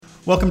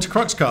Welcome to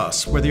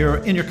Cruxcast. Whether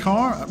you're in your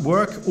car, at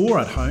work, or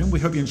at home,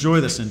 we hope you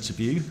enjoy this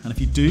interview. And if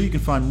you do, you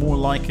can find more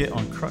like it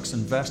on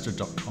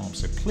cruxinvestor.com.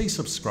 So please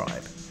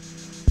subscribe.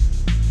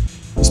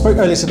 We spoke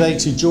earlier today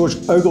to George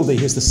Ogilvie,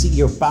 who's the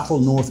CEO of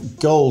Battle North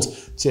Gold,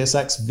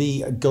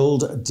 TSXV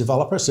gold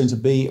developer, soon to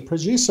be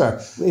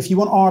producer. If you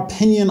want our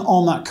opinion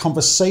on that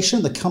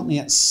conversation, the company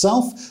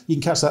itself, you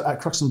can catch that at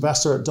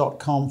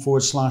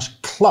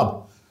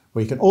cruxinvestor.com/club.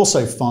 Where you can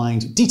also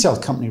find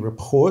detailed company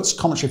reports,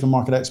 commentary from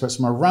market experts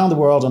from around the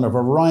world on a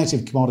variety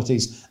of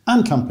commodities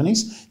and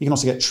companies. You can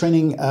also get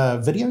training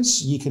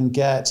videos. You can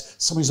get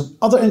summaries of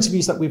other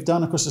interviews that we've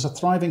done. Of course, there's a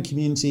thriving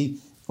community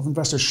of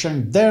investors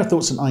sharing their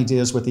thoughts and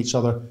ideas with each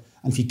other.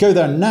 And if you go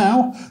there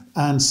now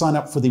and sign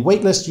up for the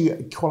waitlist, you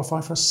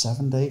qualify for a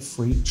 7-day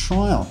free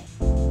trial.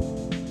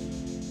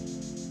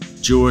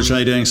 George, how are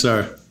you doing,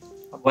 sir?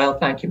 Well,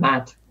 thank you,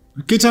 Matt.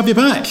 Good to have you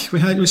back.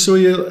 We saw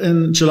you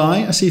in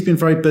July. I see you've been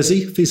very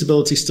busy.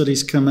 Feasibility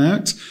studies come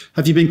out.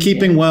 Have you been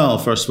keeping well,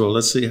 first of all?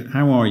 Let's see.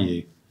 How are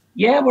you?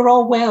 Yeah, we're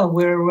all well.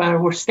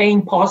 We're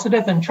staying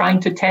positive and trying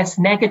to test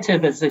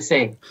negative, as they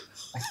say.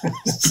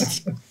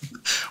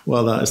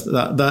 Well,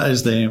 that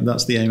is the aim.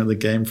 That's the aim of the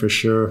game for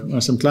sure.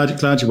 So I'm glad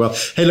you're well.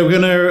 Hey, look, we're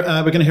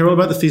going to hear all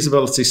about the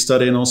feasibility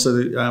study and also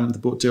the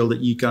boat deal that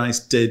you guys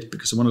did,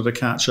 because I wanted to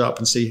catch up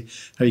and see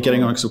how you're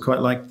getting on, because I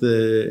quite liked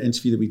the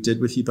interview that we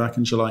did with you back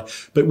in July.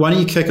 But why don't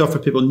you kick off for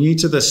people new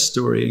to this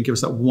story and give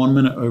us that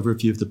 1-minute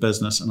overview of the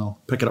business, and I'll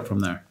pick it up from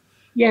there.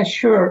 Yeah,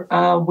 sure.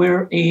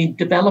 We're a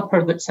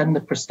developer that's in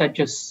the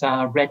prestigious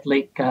Red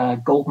Lake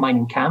gold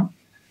mining camp.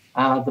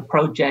 The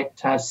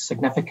project has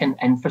significant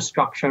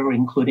infrastructure,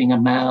 including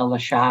a mill, a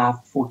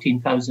shaft,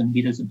 14,000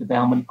 meters of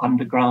development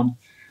underground.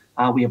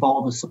 We have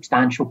all the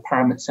substantial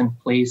permits in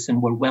place,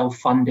 and we're well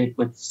funded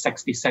with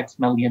 66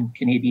 million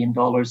Canadian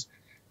dollars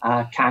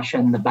cash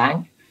in the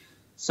bank.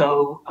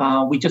 So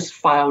we just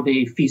filed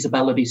a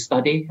feasibility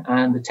study,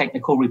 and the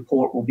technical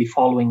report will be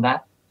following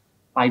that.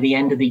 By the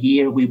end of the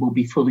year, we will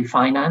be fully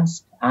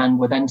financed, and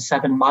within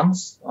 7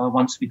 months,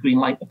 once we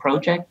greenlight the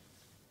project,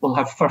 we'll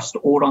have first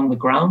ore on the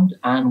ground,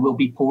 and we'll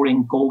be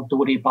pouring gold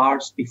doré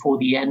bars before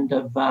the end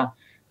of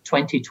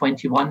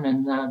 2021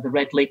 in the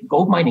Red Lake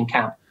gold mining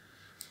camp.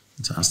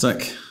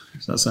 Fantastic.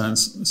 That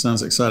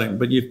sounds exciting.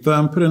 But you've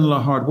put in a lot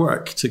of hard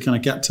work to kind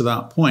of get to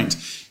that point.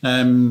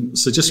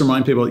 So just to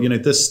remind people,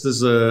 this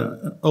is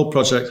an old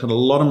project, had a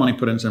lot of money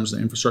put in terms of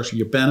the infrastructure.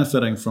 You're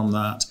benefiting from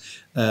that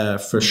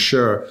for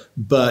sure.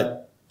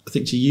 But I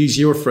think, to use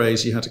your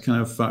phrase, you had to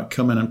kind of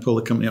come in and pull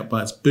the company up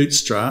by its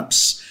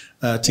bootstraps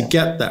to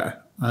get there.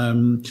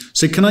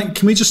 So can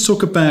we just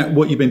talk about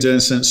what you've been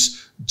doing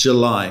since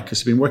July? Because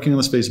you've been working on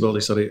this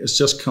feasibility study. It's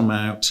just come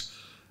out.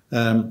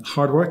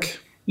 Hard work?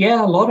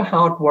 Yeah, a lot of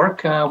hard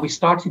work. We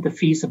started the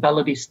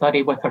feasibility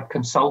study with our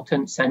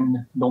consultants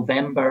in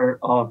November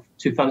of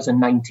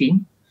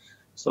 2019.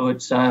 So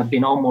it's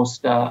been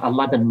almost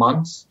 11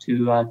 months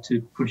to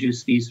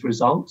produce these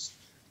results.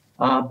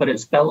 But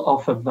it's built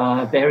off of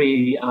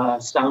very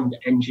sound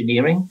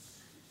engineering.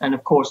 And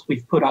of course,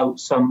 we've put out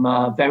some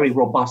very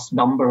robust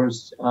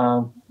numbers,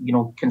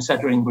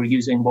 considering we're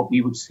using what we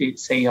would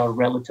say are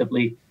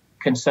relatively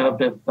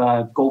conservative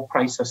gold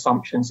price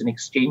assumptions and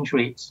exchange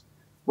rates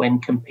when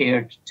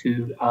compared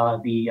to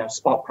the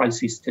spot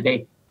prices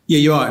today. Yeah,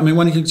 you are. I mean,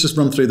 why don't you just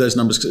run through those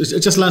numbers? Because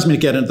it just allows me to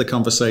get into the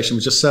conversation.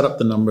 We just set up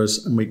the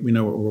numbers and we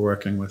know what we're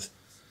working with.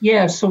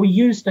 Yeah, so we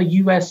used a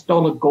US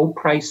dollar gold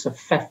price of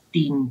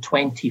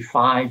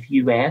 $15.25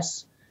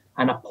 US.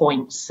 And a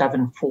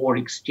 0.74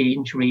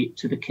 exchange rate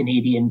to the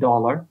Canadian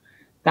dollar.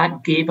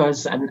 That gave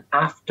us an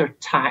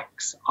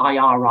after-tax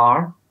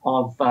IRR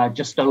of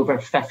just over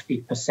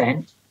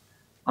 50%.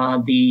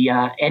 The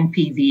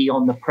NPV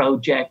on the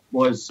project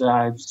was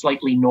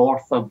slightly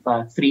north of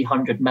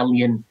 300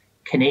 million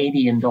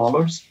Canadian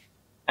dollars.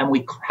 And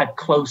we had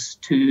close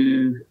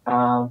to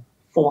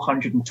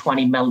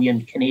 420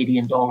 million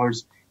Canadian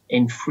dollars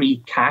in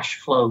free cash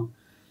flow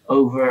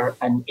over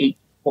an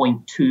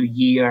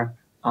 8.2-year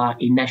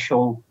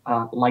initial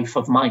life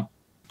of mine.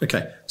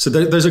 Okay, so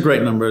those are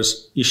great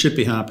numbers. You should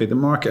be happy. The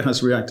market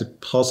has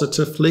reacted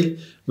positively.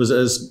 Was it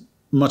as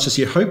much as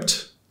you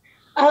hoped?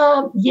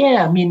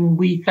 Yeah, I mean,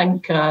 we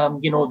think,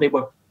 they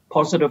were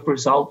positive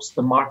results.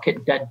 The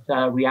market did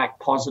react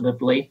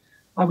positively.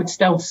 I would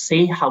still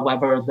say,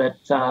 however, that,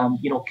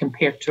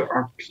 compared to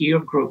our peer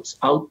groups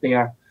out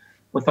there,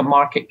 with a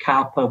market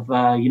cap of,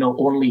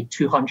 only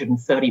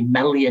 230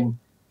 million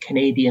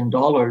Canadian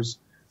dollars,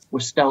 we're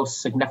still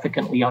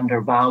significantly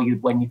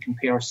undervalued when you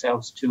compare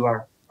ourselves to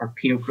our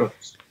peer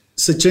groups.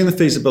 So during the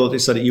feasibility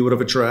study, you would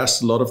have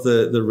addressed a lot of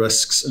the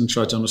risks and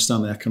tried to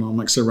understand the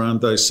economics around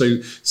those. So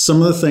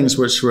some of the things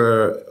which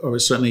were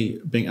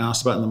certainly being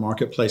asked about in the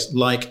marketplace,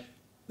 like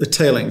the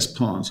tailings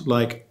pond,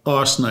 like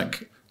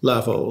arsenic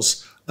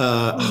levels,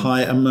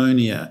 high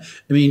ammonia.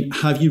 I mean,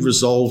 have you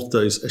resolved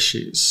those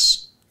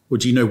issues? Or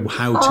do you know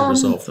how to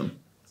resolve them?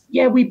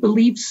 Yeah, we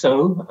believe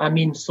so. I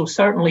mean, so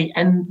certainly,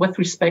 and with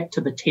respect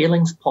to the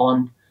tailings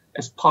pond,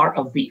 as part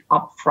of the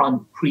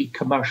upfront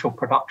pre-commercial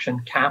production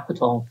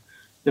capital,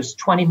 There's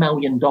 $20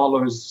 million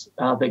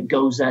that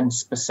goes in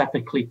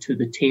specifically to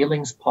the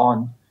tailings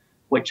pond,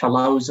 which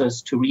allows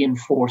us to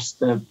reinforce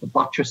the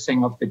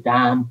buttressing of the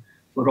dam.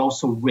 We're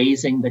also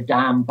raising the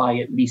dam by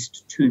at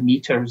least 2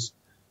 meters,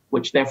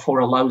 which therefore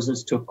allows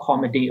us to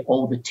accommodate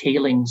all the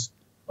tailings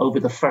over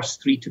the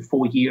first 3 to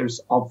 4 years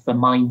of the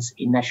mine's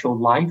initial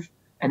life.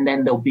 And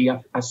then there'll be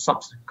a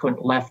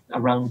subsequent lift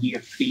around year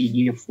 3,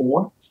 year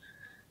 4.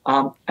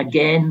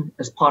 Again,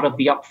 as part of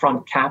the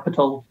upfront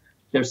capital,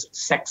 there's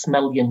 $6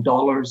 million,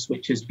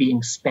 which is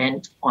being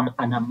spent on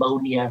an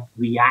ammonia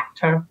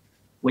reactor,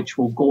 which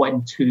will go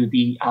into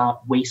the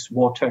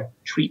wastewater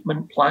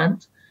treatment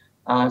plant.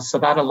 So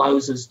that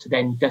allows us to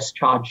then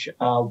discharge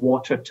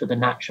water to the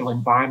natural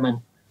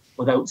environment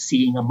without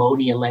seeing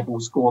ammonia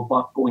levels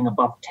going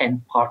above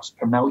 10 parts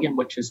per million,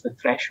 which is the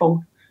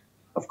threshold.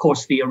 Of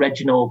course, the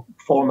original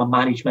former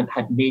management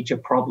had major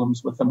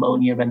problems with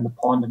ammonia in the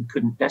pond and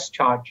couldn't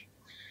discharge.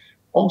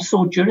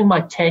 Also, during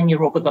my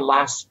tenure over the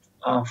last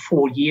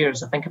 4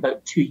 years, I think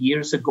about 2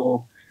 years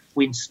ago,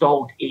 we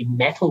installed a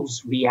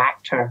metals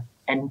reactor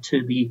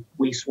into the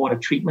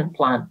wastewater treatment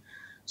plant.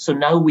 So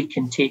now we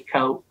can take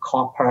out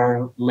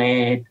copper,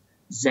 lead,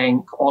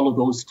 zinc, all of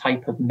those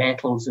type of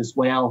metals as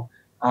well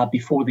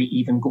before they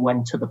even go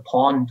into the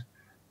pond.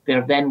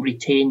 They're then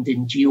retained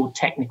in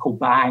geotechnical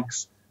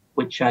bags,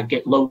 which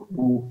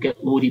will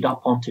get loaded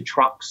up onto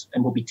trucks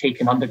and will be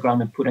taken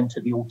underground and put into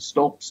the old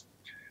stopes.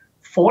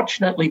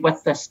 Fortunately,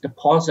 with this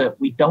deposit,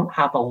 we don't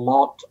have a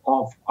lot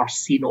of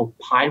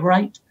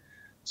arsenopyrite.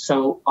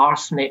 So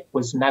arsenic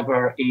was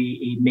never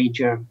a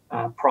major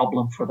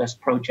problem for this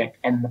project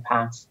in the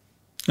past.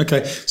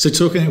 Okay, so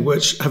talking of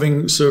which,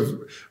 having sort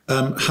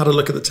of had a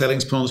look at the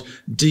tailings ponds,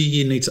 do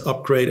you need to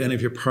upgrade any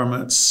of your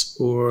permits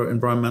or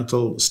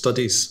environmental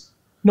studies?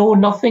 No,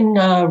 nothing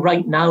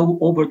right now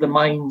over the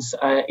mine's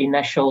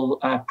initial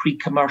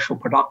pre-commercial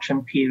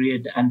production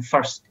period and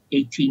first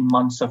 18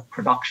 months of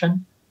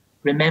production.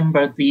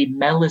 Remember, the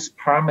mill is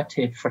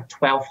permitted for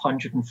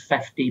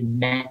 1,250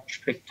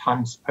 metric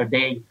tons per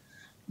day.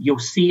 You'll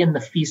see in the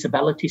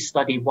feasibility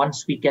study,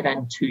 once we get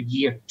into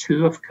year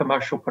 2 of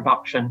commercial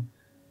production,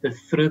 the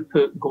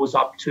throughput goes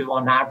up to,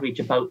 on average,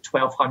 about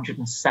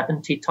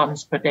 1,270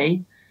 tons per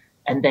day.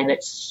 And then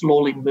it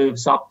slowly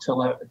moves up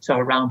to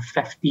around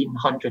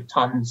 1,500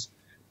 tons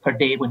per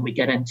day when we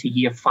get into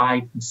year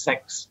 5 and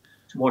 6,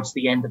 towards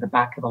the end of the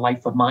back of the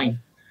life of mine.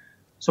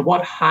 So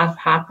what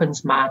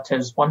happens, Matt,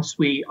 is once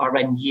we are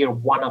in year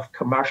 1 of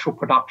commercial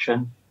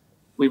production,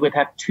 we would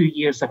have 2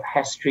 years of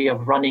history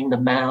of running the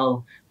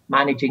mill,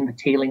 managing the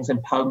tailings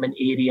impoundment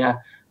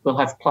area. We'll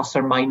have plus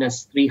or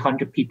minus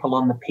 300 people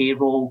on the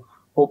payroll,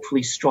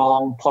 hopefully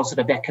strong,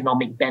 positive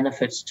economic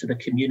benefits to the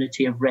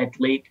community of Red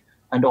Lake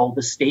and all the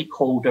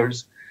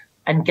stakeholders.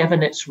 And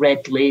given it's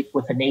Red Lake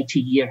with an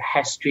 80-year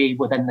history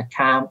within the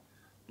camp,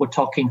 we're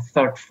talking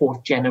 3rd,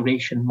 4th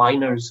generation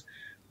miners.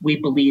 We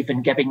believe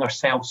in giving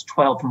ourselves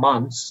 12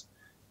 months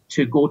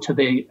to go to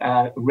the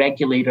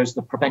regulators,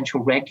 the provincial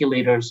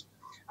regulators,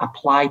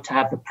 apply to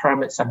have the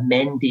permits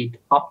amended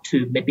up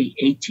to maybe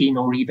 18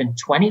 or even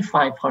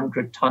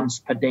 2,500 tons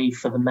per day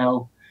for the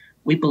mill.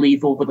 We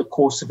believe over the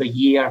course of a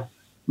year,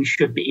 we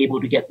should be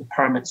able to get the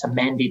permits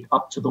amended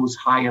up to those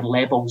higher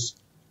levels,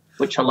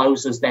 which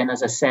allows us then,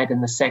 as I said,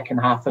 in the second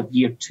half of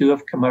year 2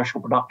 of commercial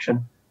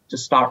production to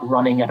start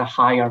running at a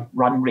higher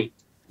run rate.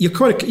 You're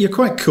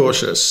quite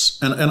cautious,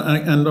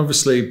 and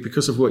obviously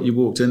because of what you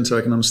walked into,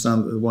 I can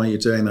understand why you're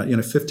doing that.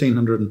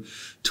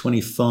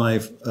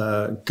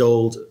 1,525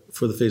 gold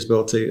for the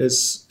feasibility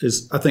is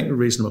I think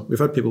reasonable. We've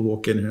had people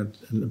walk in here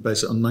and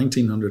base it on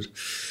 1,900.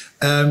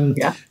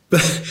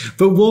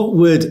 But what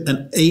would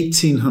an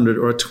 1,800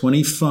 or a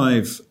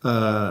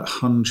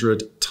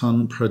 2,500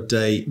 ton per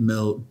day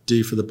mill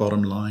do for the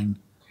bottom line?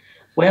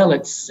 Well,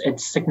 it's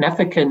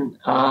significant.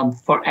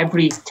 For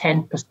every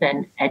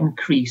 10%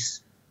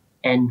 increase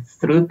in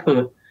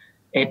throughput,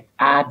 it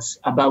adds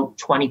about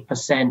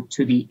 20%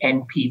 to the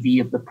NPV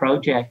of the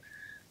project.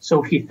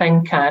 So if you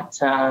think at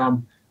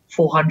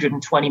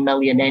 420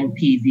 million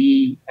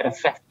NPV at a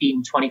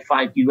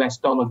 $15.25 US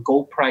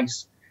gold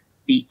price,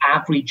 the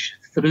average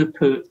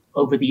throughput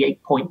over the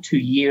 8.2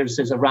 years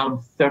is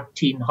around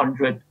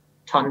 1,300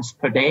 tons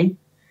per day.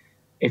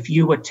 If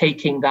you were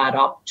taking that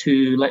up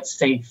to, let's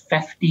say,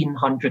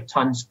 1,500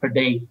 tons per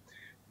day,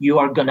 you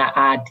are going to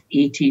add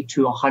 $80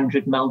 to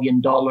 $100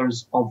 million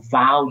of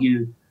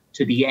value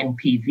to the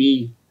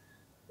NPV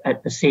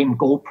at the same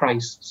gold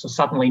price. So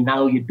suddenly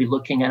now you'd be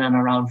looking at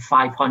around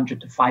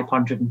 500 to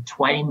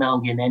 520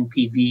 million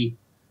NPV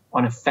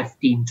on a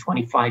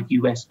 $15.25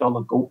 US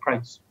gold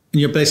price.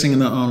 And you're basing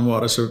that on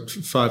what, a sort of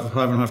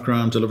 5.5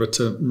 gram delivered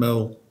to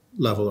mill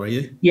level, are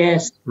you?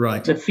 Yes.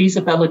 Right. The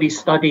feasibility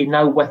study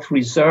now with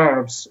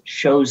reserves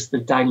shows the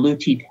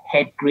diluted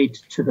head grade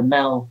to the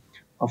mill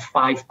of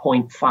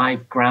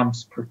 5.5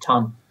 grams per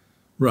ton.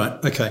 Right.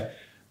 Okay.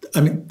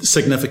 I mean,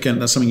 significant.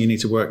 That's something you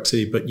need to work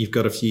to, but you've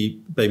got a few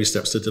baby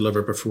steps to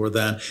deliver before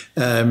then.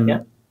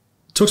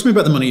 Talk to me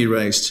about the money you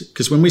raised,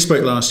 because when we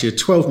spoke last year,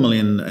 12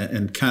 million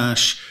in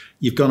cash,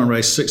 you've gone and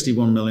raised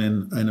 61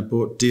 million in a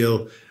bought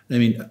deal. I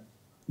mean,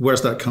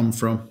 Where's that come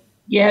from?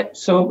 Yeah,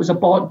 so it was a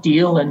bought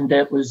deal, and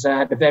it was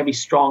a very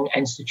strong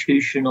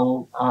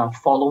institutional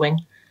following.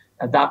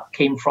 That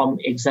came from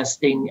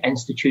existing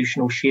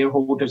institutional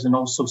shareholders and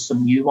also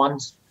some new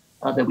ones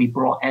that we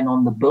brought in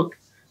on the book.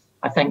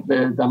 I think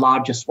the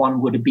largest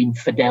one would have been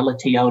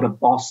Fidelity out of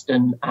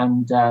Boston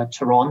and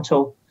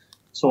Toronto.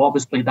 So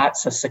obviously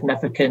that's a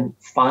significant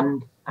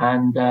fund.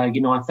 And,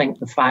 I think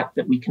the fact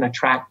that we can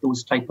attract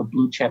those type of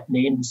blue chip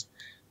names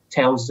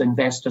tells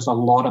investors a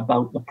lot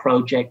about the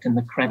project and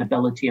the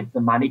credibility of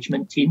the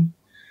management team.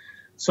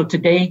 So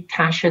today,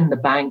 cash in the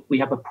bank, we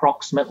have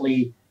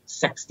approximately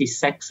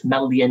 66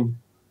 million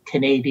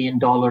Canadian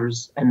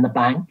dollars in the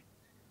bank.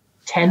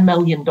 $10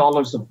 million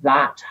of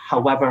that,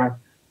 however,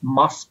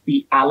 must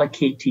be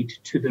allocated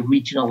to the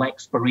regional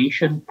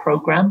exploration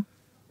program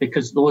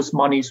because those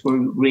monies were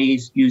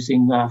raised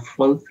using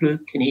flow-through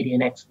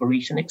Canadian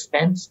exploration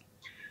expense.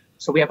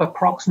 So we have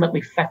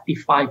approximately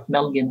 55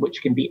 million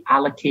which can be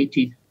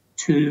allocated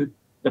to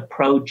the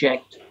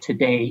project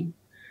today.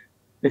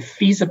 The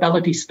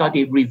feasibility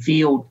study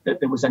revealed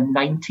that there was a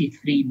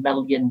 $93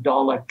 million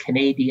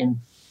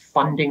Canadian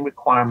funding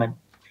requirement.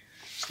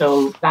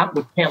 So that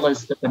would tell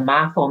us that the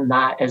math on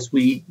that is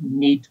we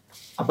need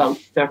about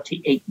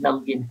 38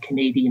 million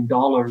Canadian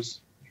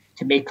dollars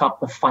to make up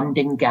the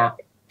funding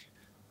gap.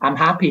 I'm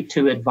happy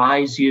to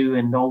advise you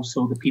and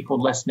also the people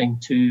listening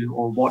to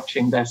or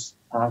watching this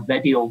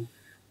video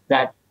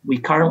that we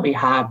currently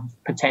have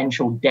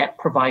potential debt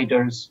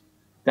providers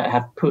that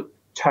have put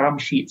term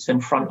sheets in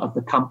front of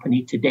the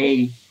company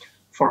today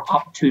for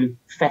up to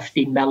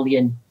 50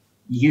 million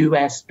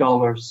US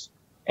dollars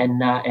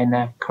in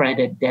a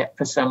credit debt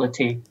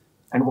facility.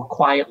 And we're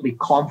quietly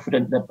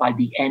confident that by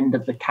the end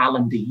of the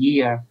calendar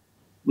year,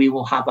 we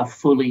will have a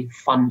fully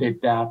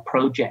funded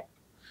project.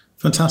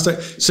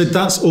 Fantastic. So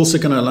that's also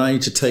going to allow you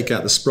to take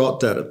out the Sprott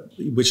debt,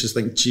 which is,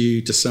 I think,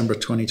 due December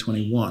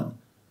 2021.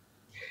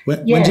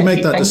 When do you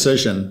make that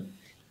decision?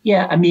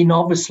 Yeah, I mean,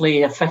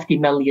 obviously, a 50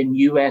 million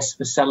US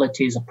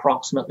facility is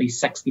approximately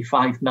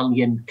 65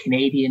 million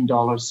Canadian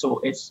dollars. So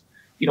it's,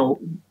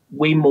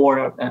 way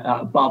more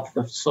above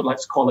so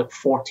let's call it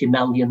 40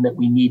 million that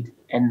we need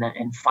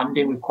in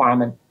funding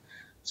requirement.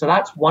 So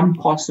that's one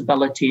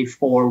possibility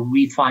for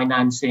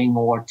refinancing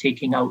or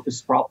taking out the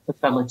Sprott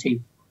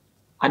facility.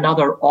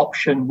 Another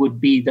option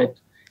would be that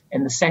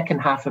in the second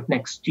half of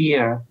next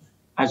year,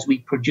 as we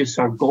produce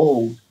our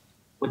gold,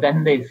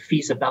 within the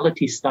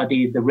feasibility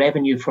study, the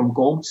revenue from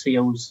gold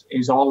sales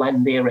is all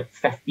in there at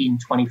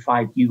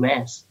 1525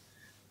 US.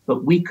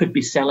 But we could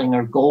be selling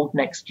our gold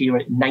next year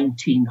at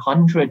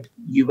 1900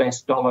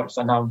 US dollars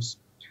an ounce,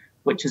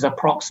 which is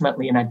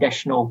approximately an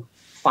additional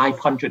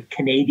 500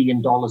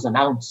 Canadian dollars an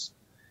ounce.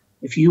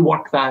 If you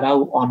work that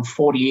out on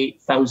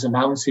 48,000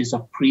 ounces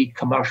of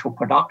pre-commercial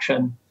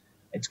production,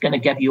 it's going to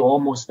give you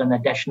almost an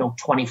additional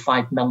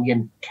 25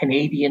 million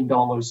Canadian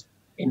dollars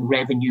in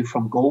revenue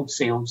from gold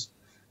sales,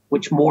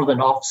 which more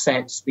than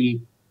offsets the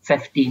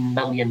 $15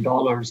 million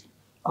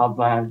of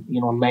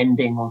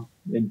lending or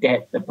the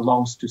debt that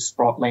belongs to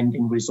Sprott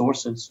Lending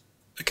Resources.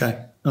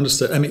 Okay,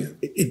 understood. I mean,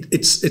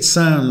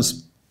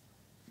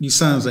 you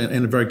sound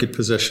in a very good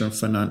position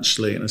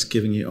financially, and it's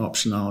giving you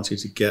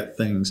optionality to get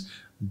things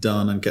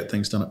done and get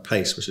things done at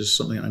pace, which is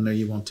something I know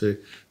you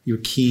were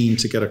keen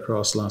to get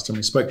across last time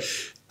we spoke.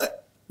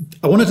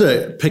 I wanted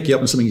to pick you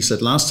up on something you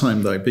said last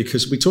time, though,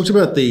 because we talked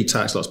about the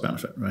tax loss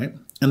benefit, right?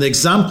 And the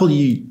example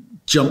you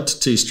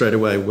jumped to straight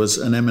away was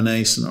an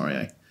M&A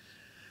scenario.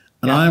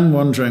 And yeah. I'm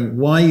wondering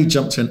why you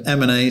jumped to an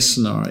M&A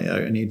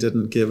scenario and you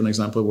didn't give an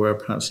example where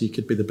perhaps you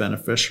could be the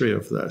beneficiary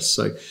of this.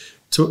 So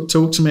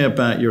talk to me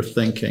about your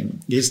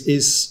thinking.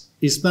 Is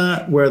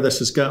that where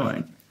this is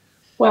going?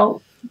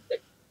 Well,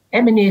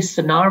 M&A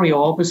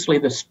scenario, obviously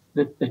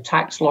the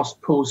tax loss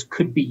pools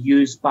could be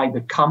used by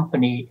the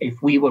company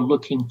if we were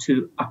looking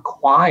to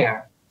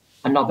acquire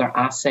another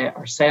asset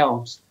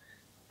ourselves.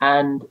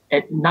 And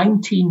at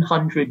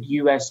 1900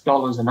 US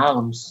dollars an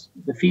ounce,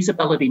 the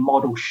feasibility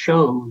model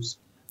shows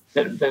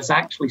that there's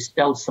actually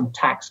still some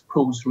tax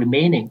pools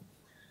remaining.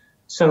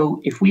 So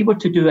if we were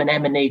to do an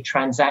M&A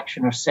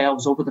transaction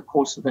ourselves over the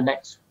course of the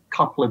next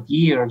couple of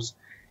years,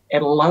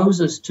 it allows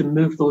us to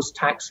move those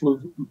tax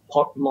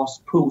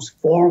loss pools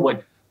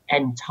forward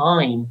in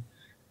time,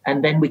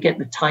 and then we get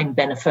the time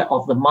benefit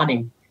of the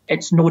money.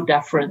 It's no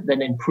different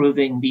than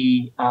improving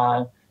the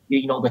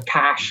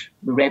cash,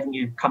 the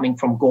revenue coming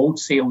from gold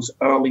sales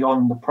early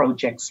on in the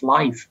project's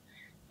life.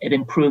 It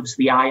improves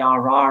the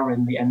IRR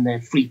and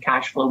the free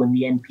cash flow and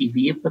the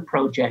NPV of the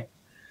project.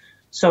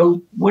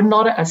 So we're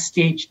not at a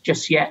stage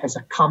just yet as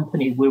a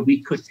company where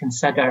we could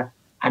consider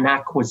an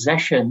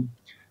acquisition,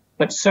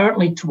 but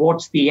certainly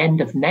towards the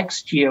end of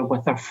next year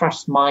with our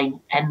first mine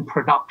in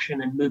production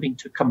and moving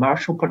to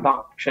commercial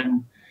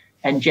production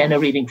and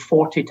generating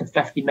 $40 to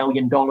 $50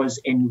 million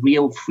in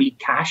real free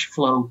cash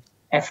flow,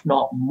 if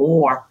not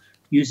more,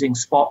 using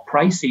spot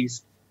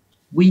prices,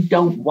 we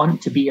don't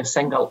want to be a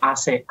single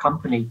asset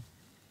company.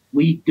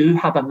 We do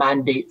have a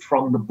mandate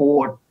from the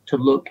board to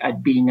look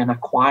at being an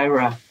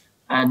acquirer.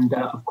 And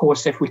of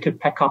course, if we could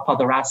pick up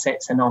other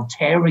assets in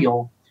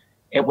Ontario,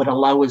 it would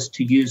allow us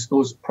to use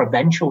those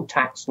provincial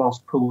tax loss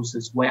pools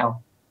as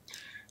well.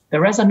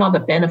 There is another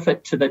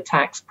benefit to the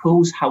tax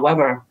pools.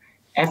 However,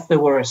 if there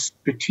were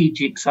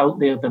strategics out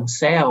there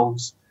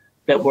themselves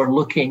that were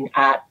looking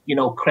at,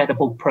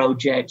 credible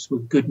projects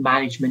with good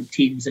management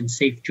teams in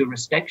safe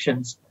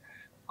jurisdictions,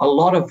 a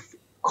lot of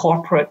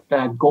corporate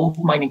gold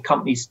mining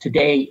companies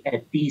today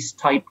at these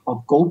type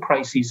of gold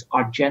prices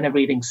are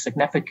generating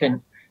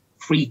significant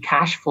free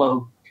cash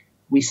flow.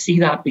 We see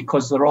that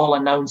because they're all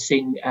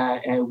announcing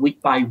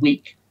week by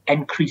week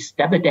increased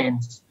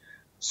dividends.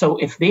 So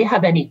if they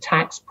have any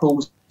tax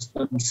pools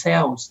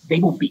themselves, they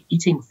will be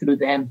eating through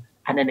them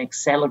at an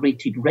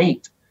accelerated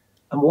rate.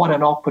 And what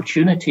an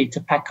opportunity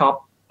to pick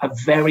up a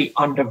very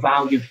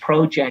undervalued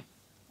project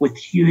with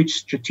huge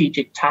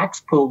strategic tax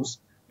pools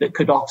that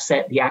could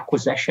offset the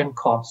acquisition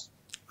costs.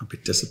 I'd be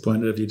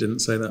disappointed if you didn't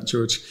say that,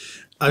 George.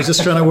 I was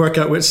just trying to work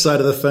out which side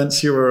of the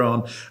fence you were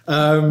on.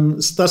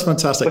 So that's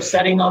fantastic. We're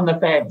sitting on the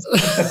fence.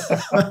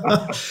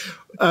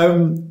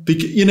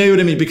 You know what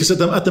I mean? Because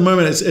at the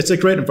moment, it's a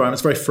great environment.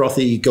 It's a very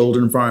frothy gold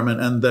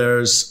environment, and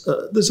there's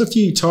a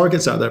few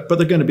targets out there, but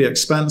they're going to be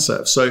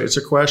expensive. So it's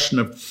a question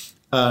of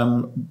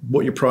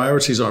what your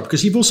priorities are,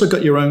 because you've also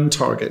got your own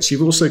targets.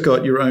 You've also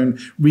got your own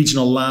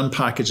regional land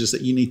packages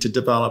that you need to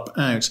develop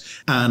out.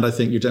 And I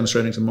think you're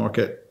demonstrating to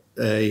market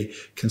a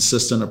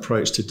consistent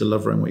approach to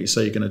delivering what you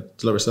say you're going to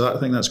deliver. So I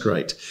think that's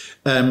great.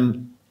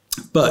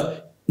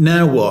 But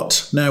now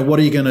what? Now, what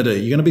are you going to do?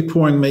 You're going to be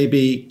pouring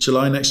maybe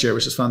July next year,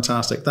 which is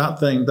fantastic.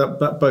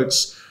 That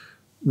boat's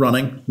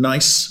running.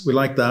 Nice. We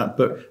like that.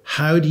 But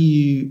how do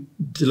you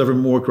deliver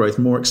more growth,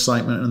 more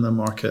excitement in the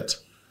market?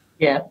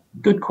 Yeah,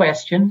 good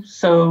question.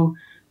 So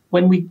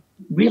when we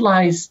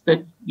realized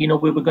that, we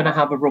were going to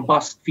have a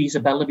robust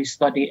feasibility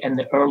study in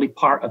the early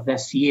part of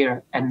this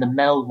year and the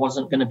mill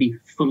wasn't going to be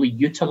fully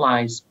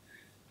utilized,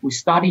 we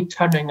started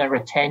turning our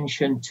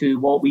attention to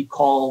what we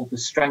call the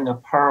string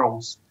of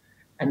pearls.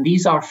 And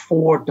these are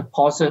 4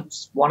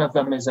 deposits. One of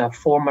them is a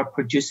former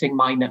producing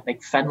mine at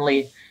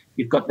McFinlay.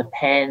 You've got the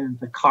Pen,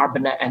 the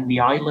Carbonate, and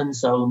the Island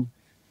Zone.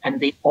 And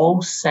they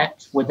all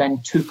sit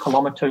within 2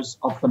 kilometers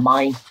of the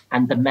mine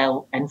and the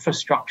mill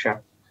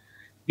infrastructure.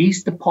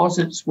 These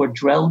deposits were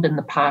drilled in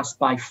the past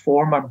by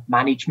former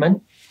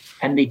management,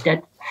 and they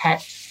did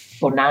hit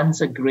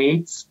bonanza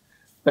grades,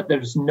 but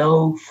there's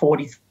no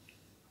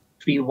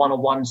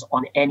 43101s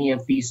on any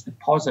of these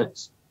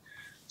deposits.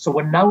 So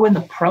we're now in the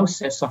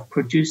process of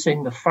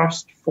producing the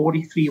first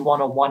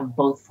 43101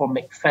 both for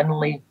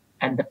McFinlay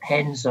and the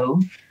Pen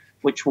Zone,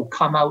 which will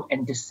come out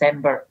in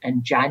December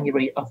and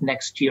January of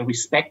next year,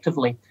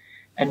 respectively.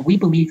 And we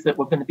believe that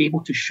we're going to be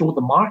able to show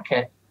the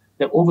market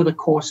that over the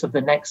course of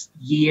the next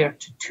year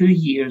to 2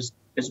 years,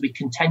 as we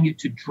continue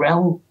to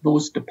drill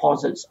those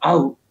deposits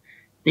out,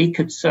 they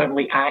could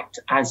certainly act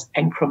as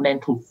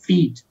incremental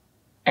feed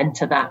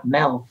into that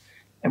mill.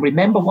 And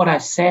remember what I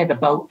said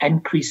about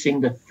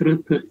increasing the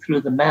throughput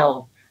through the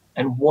mill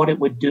and what it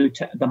would do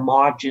to the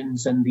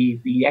margins and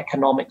the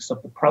economics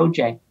of the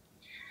project.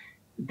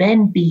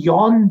 Then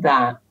beyond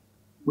that,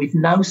 we've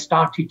now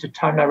started to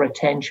turn our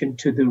attention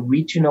to the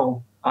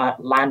regional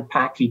land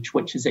package,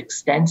 which is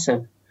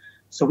extensive.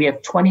 So we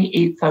have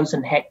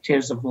 28,000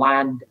 hectares of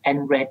land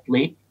in Red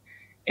Lake.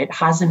 It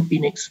hasn't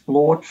been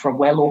explored for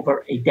well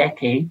over a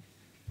decade.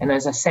 And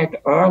as I said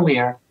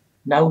earlier,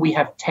 now we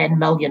have $10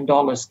 million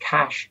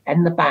cash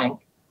in the bank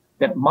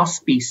that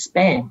must be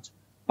spent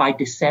by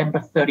December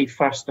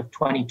 31st of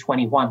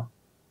 2021.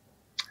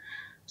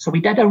 So we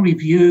did a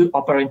review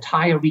of our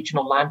entire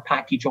regional land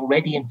package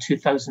already in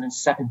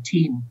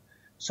 2017.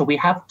 So we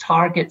have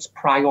targets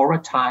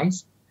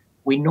prioritized.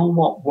 We know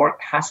what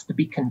work has to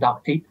be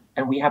conducted,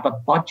 and we have a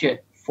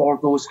budget for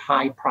those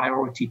high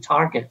priority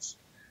targets.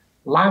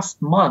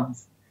 Last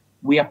month,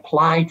 we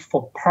applied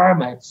for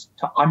permits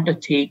to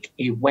undertake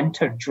a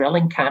winter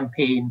drilling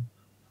campaign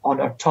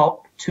on our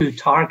top 2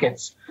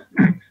 targets.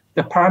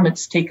 The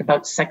permits take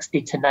about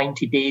 60 to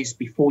 90 days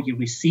before you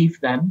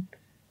receive them.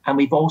 And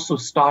we've also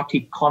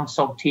started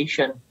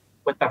consultation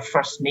with our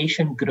First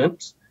Nation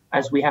groups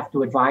as we have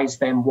to advise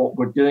them what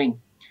we're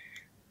doing.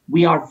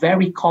 We are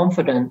very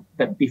confident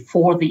that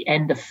before the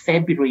end of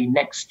February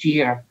next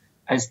year,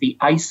 as the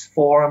ice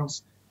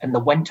forms and the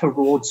winter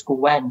roads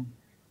go in,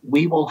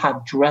 we will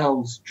have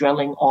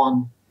drilling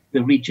on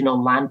the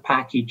regional land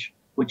package,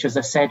 which, as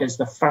I said, is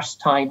the first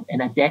time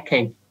in a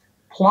decade.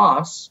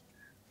 Plus,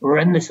 we're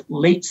in the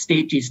late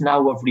stages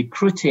now of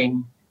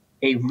recruiting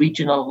a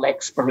regional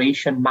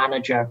exploration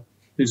manager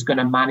who's going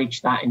to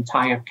manage that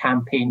entire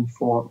campaign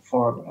for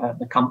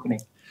the company.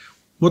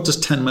 What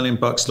does $10 million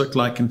look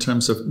like in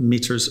terms of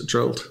meters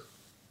drilled?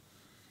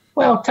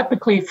 Well,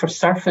 typically for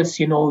surface,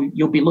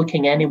 you'll be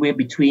looking anywhere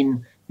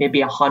between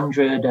maybe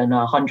 $100 and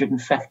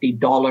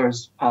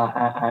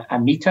 $150 a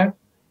meter.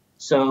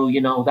 So,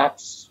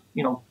 that's,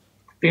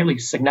 fairly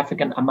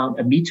significant amount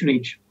of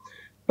meterage.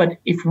 But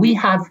if we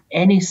have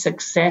any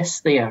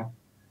success there,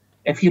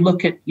 if you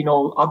look at,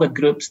 other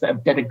groups that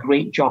have did a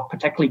great job,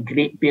 particularly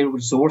Great Bear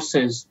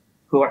Resources,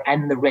 who are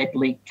in the Red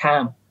Lake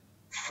camp,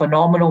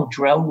 phenomenal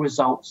drill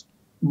results.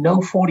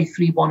 No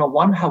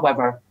 43101,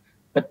 however,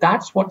 But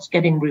that's what's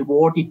getting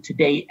rewarded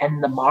today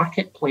in the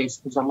marketplace.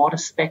 There's a lot of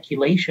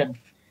speculation.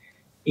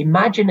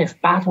 Imagine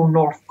if Battle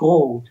North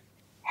Gold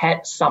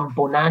hit some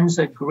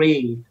bonanza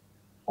grade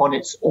on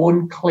its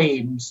own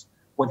claims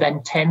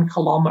within 10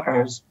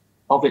 kilometers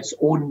of its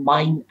own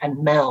mine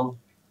and mill,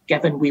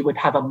 given we would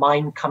have a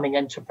mine coming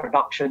into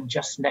production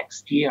just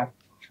next year.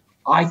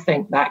 I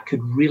think that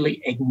could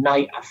really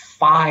ignite a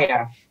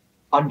fire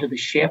under the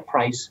share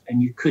price,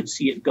 and you could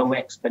see it go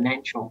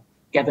exponential,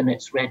 given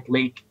its Red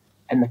Lake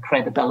and the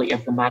credibility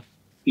of the management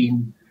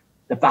team,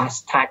 the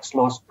vast tax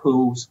loss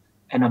pools,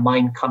 and a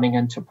mine coming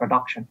into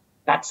production.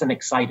 That's an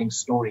exciting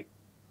story.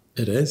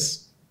 It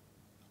is.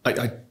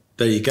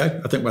 There you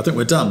go. I think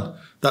we're done.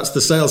 That's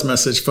the sales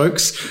message,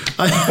 folks.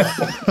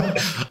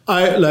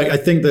 I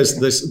think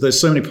there's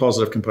so many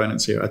positive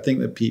components here. I think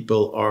that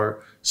people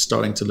are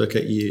starting to look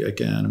at you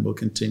again, and will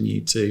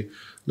continue to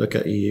look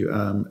at you,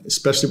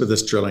 especially with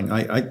this drilling.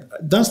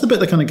 That's the bit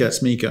that kind of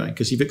gets me going,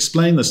 because you've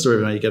explained the story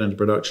of how you get into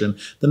production.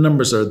 The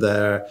numbers are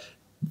there.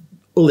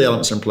 All the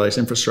elements are in place.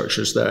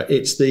 Infrastructure is there.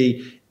 It's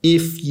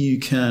if you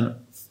can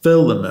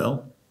fill the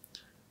mill,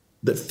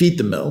 that feed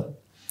the mill,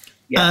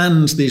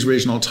 and these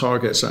regional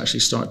targets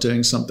actually start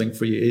doing something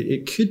for you,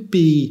 it could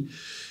be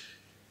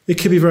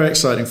very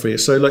exciting for you.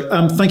 So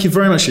thank you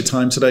very much for your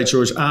time today,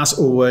 George. As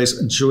always,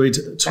 enjoyed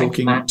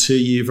talking to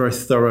you. Very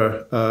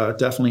thorough,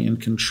 definitely in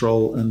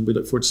control, and we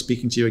look forward to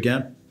speaking to you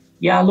again.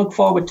 Yeah, I look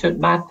forward to it,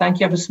 Matt. Thank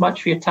you ever so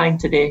much for your time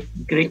today.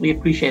 Greatly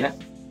appreciate it.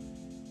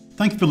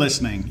 Thank you for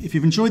listening. If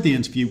you've enjoyed the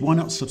interview, why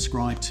not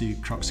subscribe to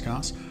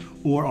Cruxcast,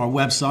 or our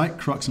website,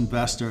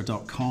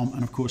 cruxinvestor.com,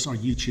 and of course our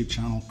YouTube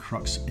channel,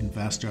 Crux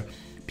Investor.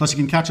 Plus, you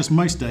can catch us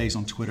most days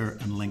on Twitter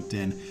and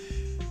LinkedIn.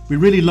 We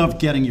really love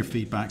getting your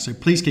feedback, so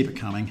please keep it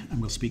coming, and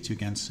we'll speak to you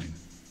again soon.